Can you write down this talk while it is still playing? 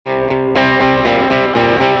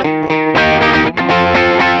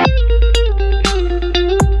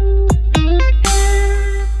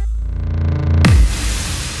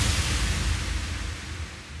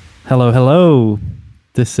Hello, hello.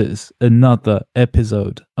 This is another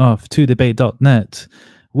episode of 2debate.net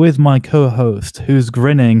with my co-host who's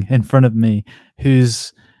grinning in front of me,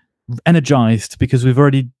 who's energized because we've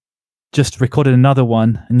already just recorded another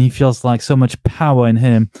one and he feels like so much power in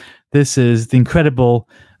him. This is the incredible,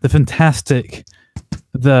 the fantastic,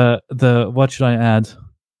 the what should I add?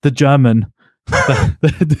 The German.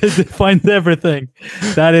 that defines everything.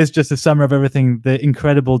 That is just a summary of everything. The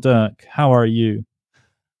incredible Dirk. How are you?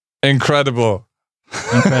 Incredible.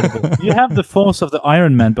 You have the force of the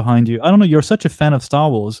Iron Man behind you. I don't know. You're such a fan of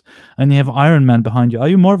Star Wars, and you have Iron Man behind you. Are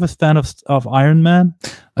you more of a fan of Iron Man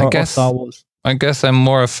or Star Wars? I guess I'm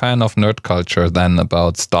more a fan of nerd culture than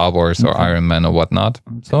about Star Wars or Iron Man or whatnot.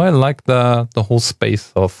 So I like the whole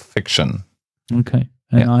space of fiction. Okay.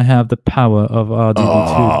 And I have the power of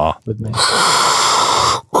R2D2 with me.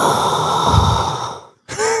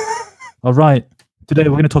 All right. Today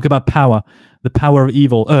we're going to talk about power. The power of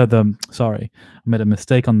evil. Sorry, I made a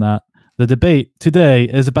mistake on that. The debate today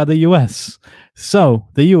is about the US. So,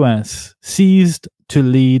 the US ceased to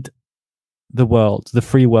lead the world, the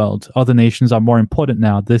free world. Other nations are more important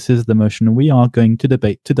now. This is the motion we are going to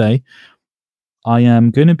debate today. I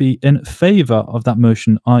am going to be in favor of that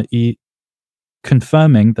motion, i.e.,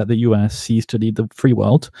 confirming that the US ceased to lead the free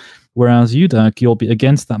world, whereas you, Dirk, you'll be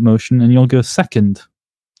against that motion and you'll go second.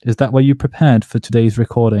 Is that what you prepared for today's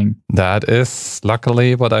recording? That is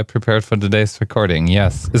luckily what I prepared for today's recording,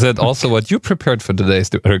 yes. Is it also what you prepared for today's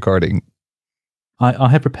recording? I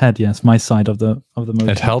have prepared, yes, my side of the motion.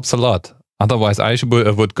 It helps a lot. Otherwise, I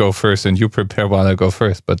would go first and you prepare while I go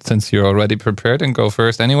first. But since you're already prepared and go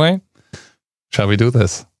first anyway, shall we do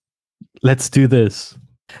this? Let's do this.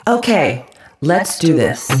 Okay, let's do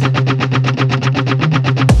this.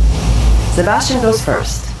 Sebastian goes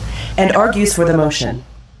first and argues for the motion.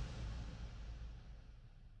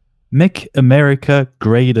 Make America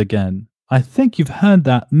great again. I think you've heard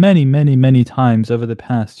that many, many, many times over the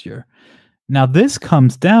past year. Now, this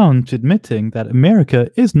comes down to admitting that America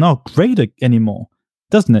is not great anymore,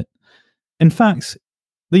 doesn't it? In fact,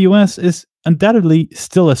 the US is undoubtedly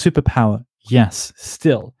still a superpower. Yes,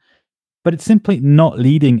 still. But it's simply not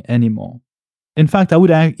leading anymore. In fact, I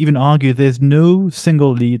would even argue there's no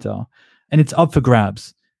single leader, and it's up for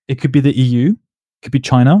grabs. It could be the EU, it could be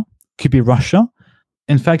China, it could be Russia.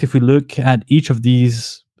 In fact, if we look at each of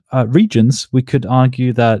these regions, we could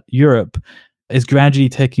argue that Europe is gradually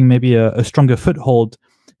taking maybe a stronger foothold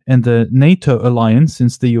in the NATO alliance,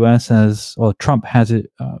 since the US Trump has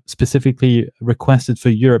specifically requested for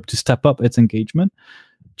Europe to step up its engagement.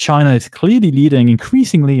 China is clearly leading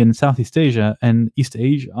increasingly in Southeast Asia and East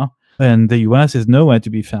Asia, and the US is nowhere to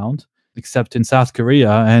be found except in South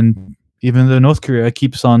Korea. And even though North Korea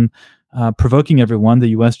keeps on provoking everyone, the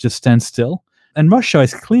US just stands still. And Russia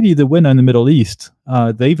is clearly the winner in the Middle East.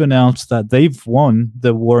 They've announced that they've won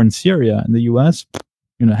the war in Syria, and the US,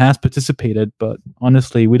 has participated. But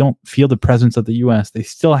honestly, we don't feel the presence of the US. They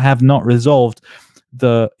still have not resolved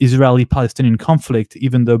the Israeli-Palestinian conflict,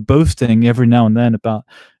 even though boasting every now and then about,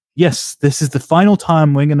 yes, this is the final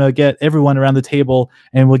time we're going to get everyone around the table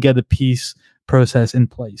and we'll get the peace process in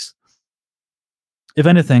place. If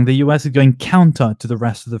anything, the US is going counter to the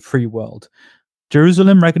rest of the free world.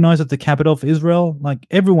 Jerusalem recognized as the capital of Israel. Like,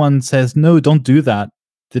 everyone says, no, don't do that.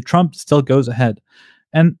 The Trump still goes ahead.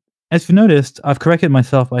 And as you noticed, I've corrected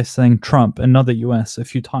myself by saying Trump and not the US a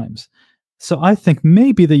few times. So I think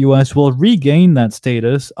maybe the US will regain that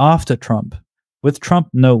status after Trump. With Trump,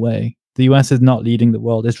 no way. The US is not leading the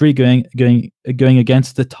world. It's really going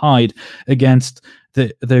against the tide, against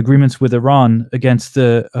the agreements with Iran, against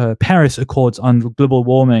the Paris Accords on global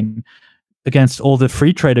warming, against all the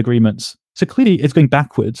free trade agreements. So clearly it's going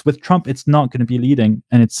backwards. With Trump, it's not going to be leading,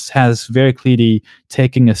 and it has very clearly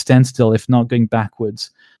taking a standstill, if not going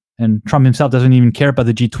backwards. And Trump himself doesn't even care about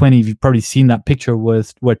the G20. You've probably seen that picture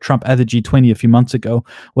with where Trump at the G20 a few months ago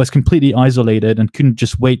was completely isolated and couldn't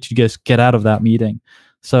just wait to just get out of that meeting.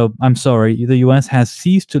 So I'm sorry, the US has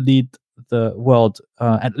ceased to lead the world,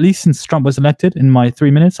 at least since Trump was elected. In my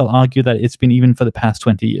 3 minutes, I'll argue that it's been even for the past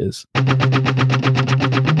 20 years.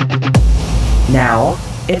 Now,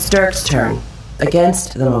 it's Dirk's turn,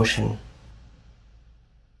 against the motion.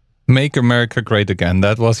 Make America great again.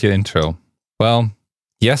 That was your intro. Well,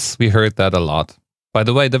 yes, we heard that a lot. By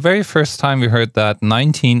the way, the very first time we heard that,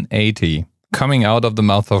 1980, coming out of the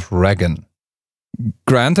mouth of Reagan.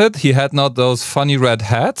 Granted, he had not those funny red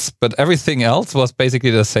hats, but everything else was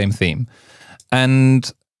basically the same theme. And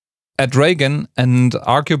at Reagan, and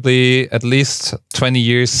arguably at least 20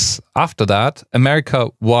 years after that, America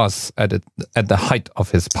was at the height of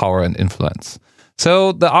his power and influence.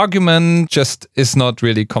 So the argument just is not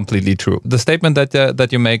really completely true. The statement that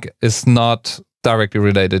you make is not directly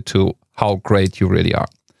related to how great you really are.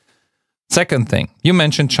 Second thing, you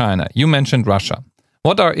mentioned China, you mentioned Russia.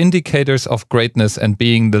 What are indicators of greatness and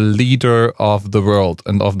being the leader of the world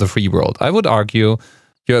and of the free world? I would argue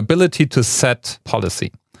your ability to set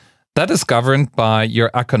policy. That is governed by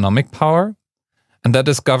your economic power, and that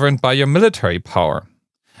is governed by your military power.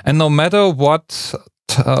 And no matter what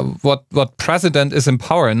president is in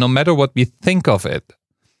power, and no matter what we think of it,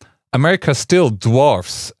 America still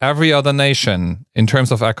dwarfs every other nation in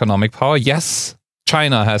terms of economic power. Yes,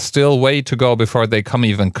 China has still way to go before they come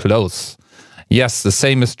even close. Yes, the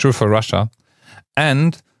same is true for Russia.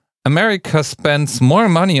 And America spends more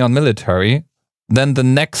money on military than the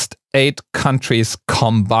next 8 countries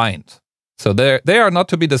combined. So they are not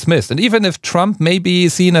to be dismissed. And even if Trump may be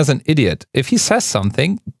seen as an idiot, if he says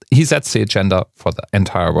something, he sets the agenda for the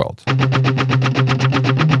entire world.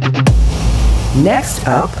 Next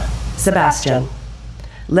up, Sebastian.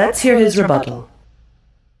 Let's hear his rebuttal.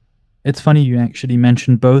 It's funny you actually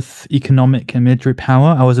mentioned both economic and military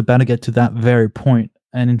power. I was about to get to that very point.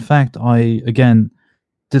 And in fact, I, again,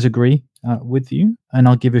 disagree with you. And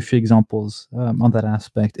I'll give a few examples on that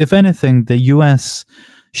aspect. If anything, the US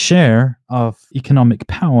share of economic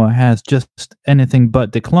power has just anything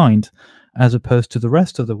but declined as opposed to the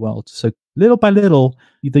rest of the world. So little by little,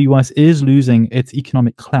 the US is losing its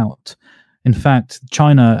economic clout. In fact,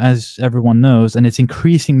 China, as everyone knows, and it's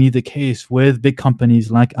increasingly the case with big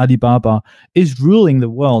companies like Alibaba, is ruling the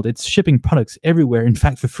world. It's shipping products everywhere, in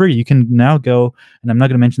fact, for free. You can now go, and I'm not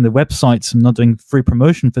going to mention the websites, I'm not doing free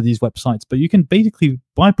promotion for these websites, but you can basically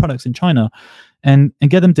buy products in China and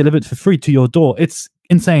get them delivered for free to your door. It's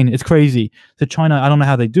insane. It's crazy. So China, I don't know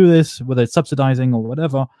how they do this, whether it's subsidizing or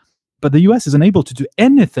whatever, but the US is unable to do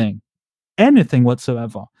anything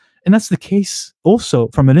whatsoever. And that's the case also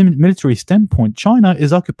from a military standpoint. China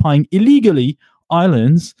is occupying illegally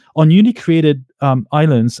islands or newly created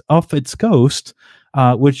islands off its coast,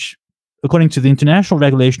 which, according to the international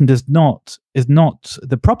regulation, is not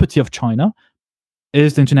the property of China.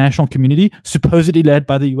 Is the international community supposedly led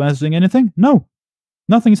by the US doing anything? No,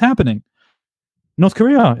 nothing's happening. North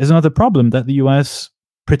Korea is another problem that the US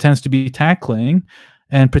pretends to be tackling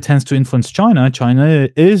and pretends to influence China. China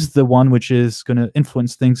is the one which is going to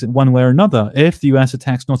influence things in one way or another. If the US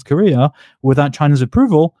attacks North Korea without China's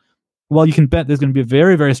approval, well, you can bet there's going to be a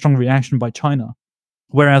very, very strong reaction by China.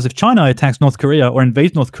 Whereas if China attacks North Korea or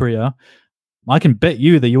invades North Korea, I can bet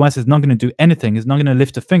you the US is not going to do anything, is not going to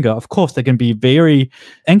lift a finger. Of course, they're going to be very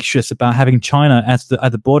anxious about having China at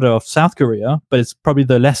the border of South Korea, but it's probably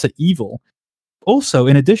the lesser evil. Also,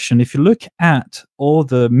 in addition, if you look at all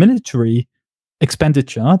the military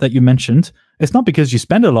expenditure that you mentioned, it's not because you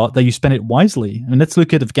spend a lot that you spend it wisely. And let's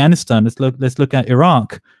look at Afghanistan. Let's look at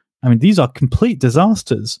Iraq. I mean, these are complete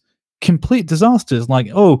disasters. Like,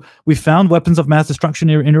 oh, we found weapons of mass destruction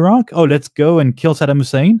in Iraq. Oh, let's go and kill Saddam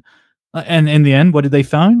Hussein. And in the end, what did they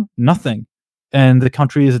find? Nothing. And the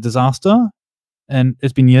country is a disaster. And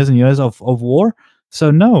it's been years and years of war. So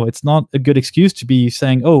no, it's not a good excuse to be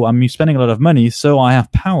saying, oh, I'm spending a lot of money, so I have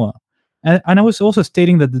power. And I was also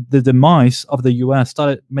stating that the demise of the US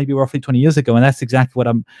started maybe roughly 20 years ago, and that's exactly what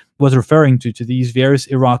I was referring to these various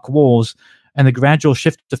Iraq wars and the gradual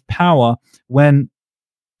shift of power when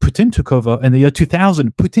Putin took over in the year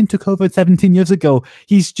 2000. Putin took over 17 years ago.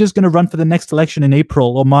 He's just going to run for the next election in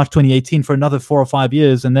April or March 2018 for another 4 or 5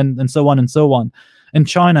 years, and so on and so on. And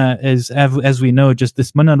China is, as we know, just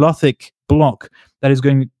this monolithic block that is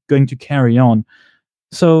going to carry on.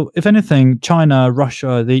 So, if anything, China,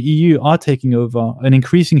 Russia, the EU are taking over an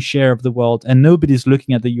increasing share of the world, and nobody's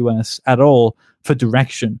looking at the US at all for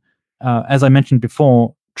direction. As I mentioned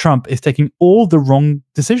before, Trump is taking all the wrong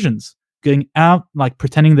decisions, going out like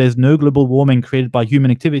pretending there's no global warming created by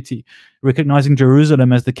human activity, recognizing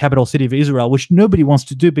Jerusalem as the capital city of Israel, which nobody wants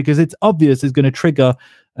to do because it's obvious it's going to trigger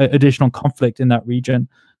additional conflict in that region.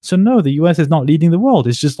 So no, the US is not leading the world.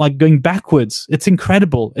 It's just like going backwards. It's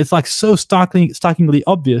incredible. It's like so starkly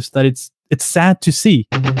obvious that it's sad to see.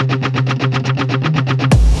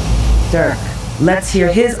 Dirk, let's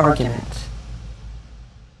hear his argument.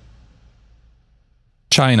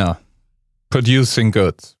 China, producing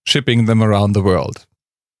goods, shipping them around the world.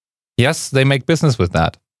 Yes, they make business with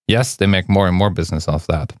that. Yes, they make more and more business off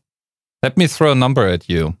that. Let me throw a number at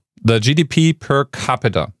you. The GDP per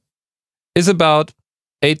capita is about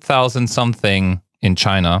 8,000 something in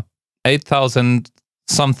China, 8,000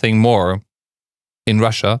 something more in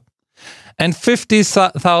Russia, and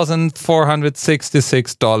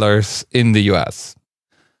 $50,466 in the US.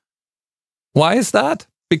 Why is that?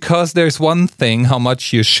 because there's one thing, how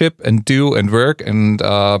much you ship and do and work and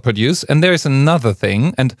produce. And there's another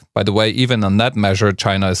thing. And by the way, even on that measure,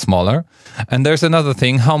 China is smaller. And there's another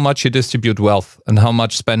thing, how much you distribute wealth and how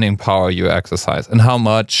much spending power you exercise and how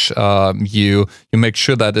much you make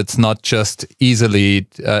sure that it's not just easily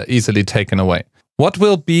taken away. What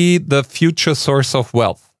will be the future source of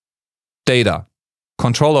wealth? Data,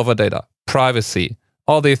 control over data, privacy,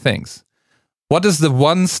 all these things. What is the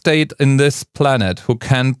one state in this planet who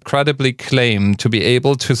can credibly claim to be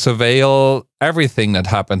able to surveil everything that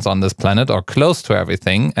happens on this planet or close to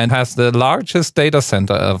everything and has the largest data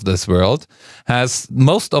center of this world, has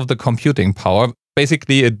most of the computing power?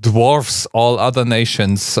 Basically, it dwarfs all other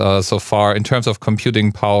nations so far in terms of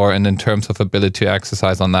computing power and in terms of ability to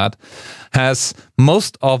exercise on that, has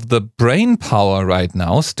most of the brain power right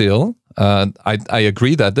now still. I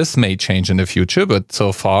agree that this may change in the future, but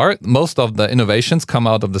so far, most of the innovations come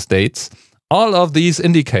out of the States. All of these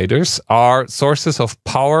indicators are sources of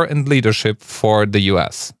power and leadership for the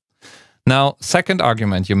US. Now, second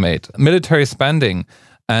argument you made, military spending,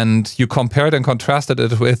 and you compared and contrasted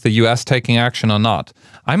it with the US taking action or not.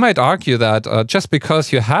 I might argue that just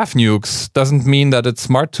because you have nukes doesn't mean that it's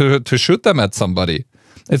smart to shoot them at somebody.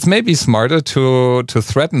 It's maybe smarter to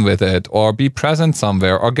threaten with it or be present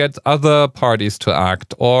somewhere or get other parties to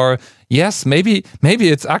act. Or yes, maybe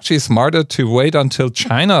it's actually smarter to wait until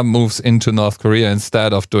China moves into North Korea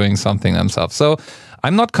instead of doing something themselves. So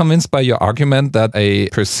I'm not convinced by your argument that a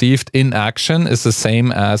perceived inaction is the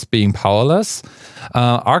same as being powerless.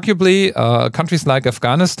 Arguably, countries like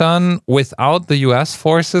Afghanistan, without the US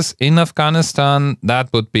forces in Afghanistan,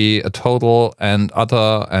 that would be a total and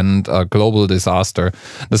utter and global disaster.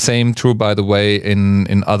 The same true, by the way,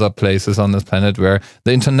 in other places on this planet where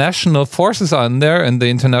the international forces are in there, and the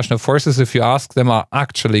international forces, if you ask them, are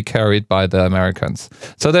actually carried by the Americans.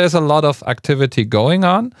 So there's a lot of activity going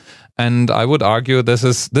on. And I would argue this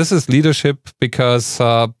is leadership because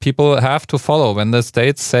people have to follow. When the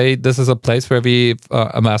states say this is a place where we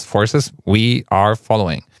amass forces, we are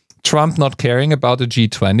following. Trump not caring about the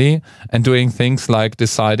G20 and doing things like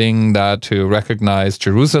deciding that to recognize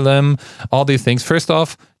Jerusalem, all these things. First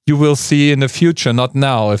off, you will see in the future, not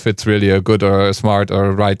now, if it's really a good or a smart or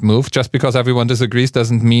a right move. Just because everyone disagrees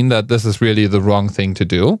doesn't mean that this is really the wrong thing to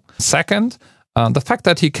do. Second, the fact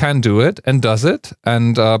that he can do it and does it,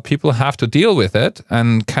 and people have to deal with it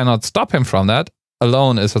and cannot stop him from that,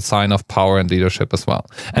 alone is a sign of power and leadership as well.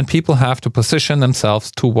 And people have to position themselves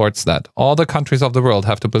towards that. All the countries of the world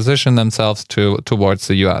have to position themselves towards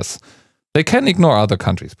the US. They can ignore other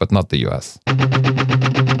countries, but not the US.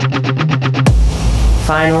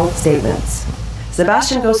 Final statements.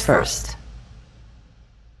 Sebastian goes first.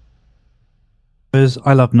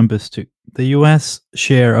 I love numbers too. The US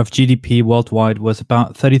share of GDP worldwide was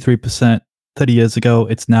about 33% 30 years ago.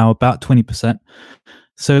 It's now about 20%.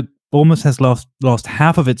 So almost has lost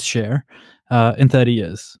half of its share in 30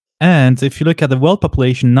 years. And if you look at the world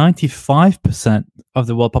population, 95% of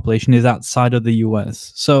the world population is outside of the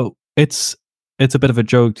US. So it's a bit of a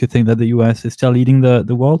joke to think that the US is still leading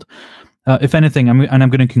the world. If anything, I'm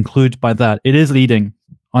going to conclude by that, it is leading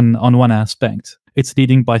on one aspect. It's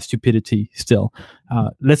leading by stupidity still.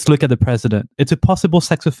 Let's look at the president. It's a possible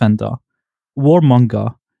sex offender,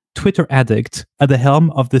 warmonger, Twitter addict at the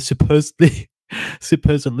helm of the supposedly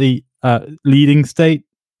leading state.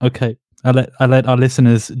 Okay, I let our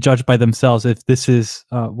listeners judge by themselves if this is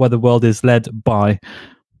what the world is led by.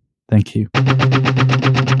 Thank you.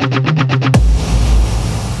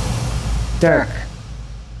 Dirk.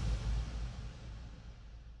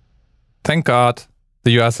 Thank God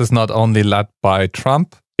the US is not only led by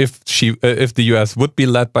Trump. If the US would be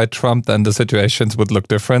led by Trump, then the situations would look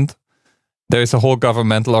different. There is a whole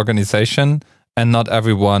governmental organization, and not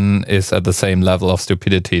everyone is at the same level of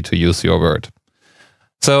stupidity, to use your word.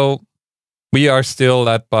 So we are still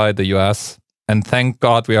led by the US, and thank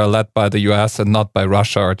God we are led by the US and not by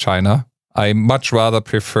Russia or China. I much rather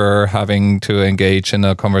prefer having to engage in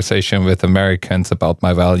a conversation with Americans about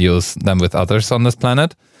my values than with others on this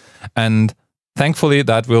planet. And thankfully,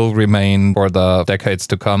 that will remain for the decades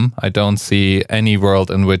to come. I don't see any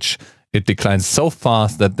world in which it declines so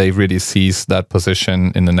fast that they really seize that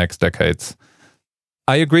position in the next decades.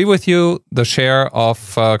 I agree with you. The share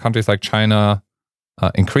of countries like China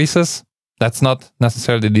increases. That's not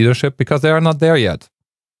necessarily leadership because they are not there yet.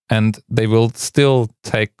 And they will still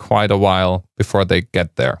take quite a while before they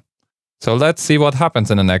get there. So let's see what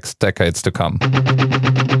happens in the next decades to come.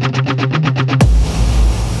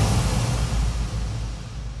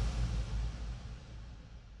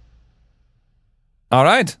 All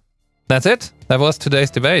right, that's it. That was today's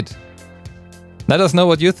debate. Let us know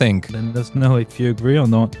what you think. Let us know if you agree or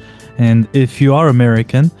not. And if you are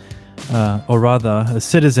American, or rather a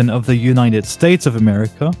citizen of the United States of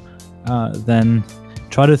America, then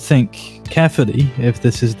try to think carefully if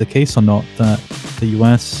this is the case or not, that the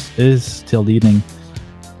US is still leading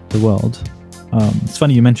the world. It's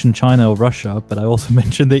funny you mentioned China or Russia, but I also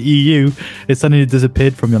mentioned the EU. It suddenly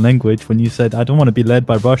disappeared from your language when you said, I don't want to be led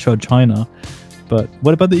by Russia or China. But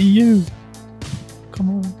what about the EU? Come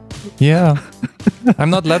on. Yeah. I'm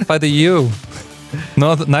not led by the EU.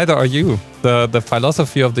 No, neither are you. The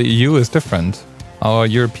philosophy of the EU is different. Our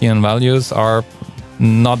European values are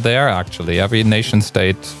not there, actually. Every nation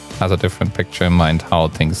state has a different picture in mind how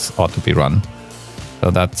things ought to be run. So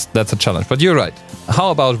that's a challenge. But you're right.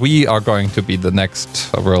 How about we are going to be the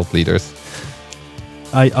next world leaders?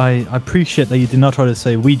 I appreciate that you did not try to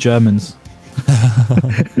say we Germans.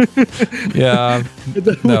 Yeah,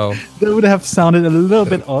 no. That would have sounded a little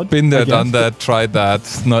bit odd. Been there, done that, tried that.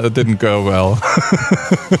 No, it didn't go well.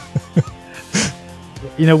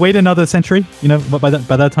 Wait another century. By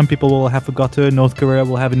that time, people will have forgotten. North Korea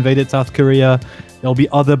will have invaded South Korea. There'll be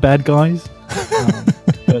other bad guys.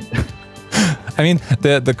 But I mean,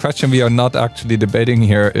 the question we are not actually debating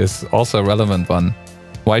here is also a relevant one.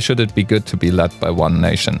 Why should it be good to be led by one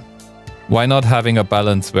nation? Why not having a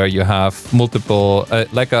balance where you have multiple,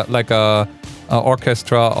 like a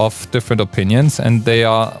orchestra of different opinions, and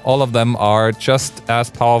all of them are just as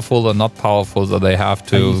powerful or not powerful, so they have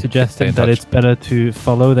to. Are you suggesting that it's better to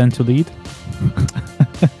follow than to lead?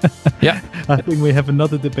 Yeah, I think we have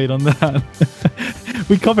another debate on that.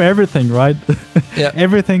 We cover everything, right? Yeah,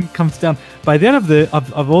 everything comes down. By the end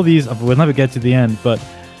of all these, we'll never get to the end, but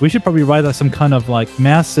we should probably write some kind of like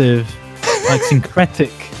massive, like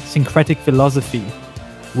syncretic philosophy,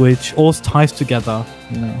 which all ties together.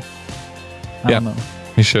 I don't know.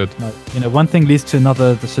 We should. One thing leads to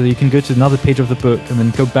another, so you can go to another page of the book and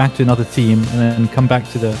then go back to another theme and then come back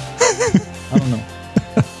to the. I don't know.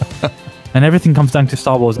 And everything comes down to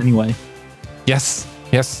Star Wars anyway. Yes.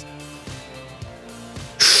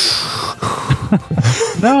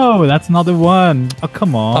 No, that's not the one. Oh,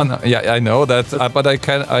 come on. Oh, no. Yeah, I know that, but I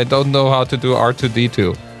don't know how to do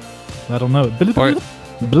R2D2. I don't know.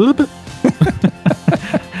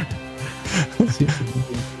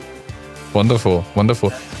 Wonderful.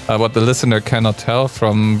 What the listener cannot tell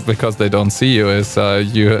because they don't see you is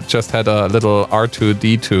you just had a little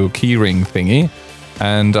R2D2 keyring thingy.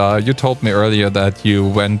 And you told me earlier that you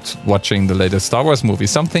went watching the latest Star Wars movie,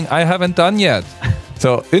 something I haven't done yet.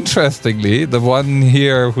 So interestingly, the one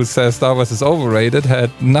here who says Star Wars is overrated had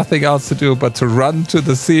nothing else to do but to run to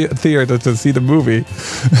the theater to see the movie.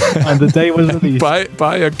 And the day was released.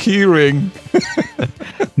 buy a keyring.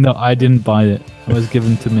 No, I didn't buy it. It was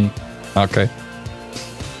given to me. Okay.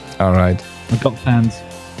 All right. I got fans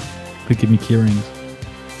who give me keyrings.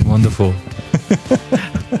 Wonderful.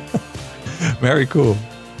 Very cool.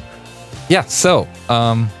 Yeah, so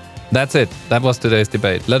that's it. That was today's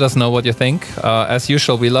debate. Let us know what you think. As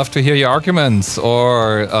usual, we love to hear your arguments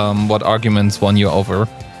or what arguments won you over.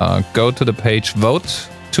 Go to the page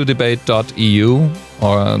vote2debate.eu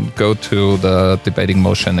or go to the debating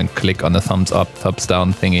motion and click on the thumbs up, thumbs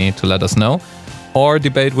down thingy to let us know. Or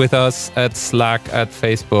debate with us at Slack, at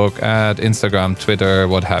Facebook, at Instagram, Twitter,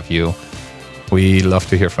 what have you. We love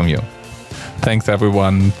to hear from you. Thanks,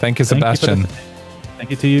 everyone. Thank you, Sebastian.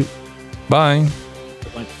 Thank you to you. Bye.